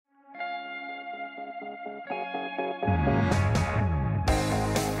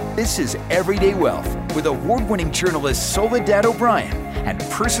This is Everyday Wealth with award-winning journalist Soledad O'Brien and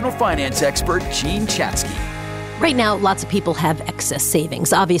personal finance expert Jean Chatzky. Right now, lots of people have excess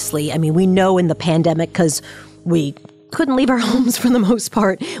savings. Obviously, I mean, we know in the pandemic because we couldn't leave our homes for the most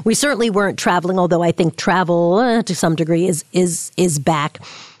part. We certainly weren't traveling, although I think travel to some degree is back.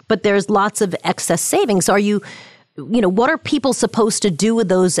 But there's lots of excess savings. What are people supposed to do with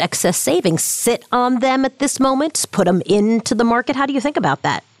those excess savings? Sit on them at this moment? Put them into the market? How do you think about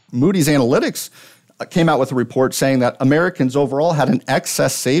that? Moody's Analytics came out with a report saying that Americans overall had an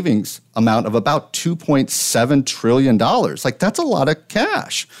excess savings amount of about $2.7 trillion. Like, that's a lot of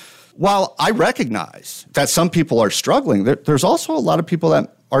cash. While I recognize that some people are struggling, there's also a lot of people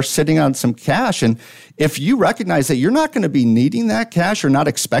that are sitting on some cash. And if you recognize that you're not going to be needing that cash or not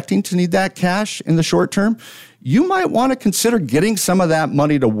expecting to need that cash in the short term, you might want to consider getting some of that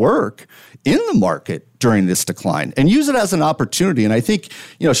money to work in the market during this decline and use it as an opportunity. And I think,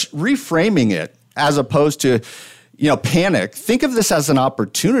 reframing it as opposed to, panic, think of this as an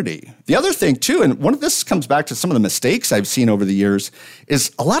opportunity. The other thing too, and this comes back to some of the mistakes I've seen over the years,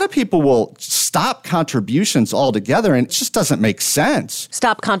 is a lot of people will stop contributions altogether, and it just doesn't make sense.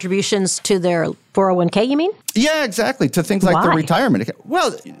 Stop contributions to their 401k, you mean? Yeah, exactly. To things like their retirement account.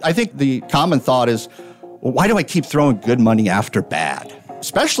 Well, I think the common thought is, well, why do I keep throwing good money after bad?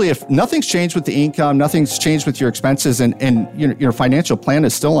 Especially if nothing's changed with the income, nothing's changed with your expenses, and your financial plan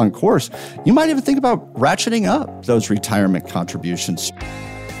is still on course. You might even think about ratcheting up those retirement contributions.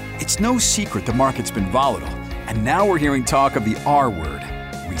 It's no secret the market's been volatile, and now we're hearing talk of the R word,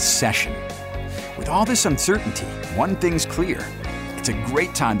 recession. With all this uncertainty, one thing's clear. It's a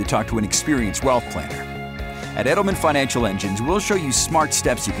great time to talk to an experienced wealth planner. At Edelman Financial Engines, we'll show you smart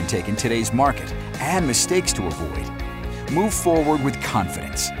steps you can take in today's market and mistakes to avoid. Move forward with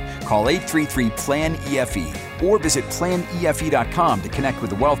confidence. Call 833-PLAN-EFE or visit planefe.com to connect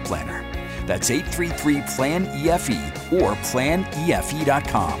with a wealth planner. That's 833-PLAN-EFE or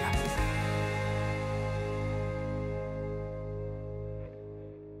planefe.com.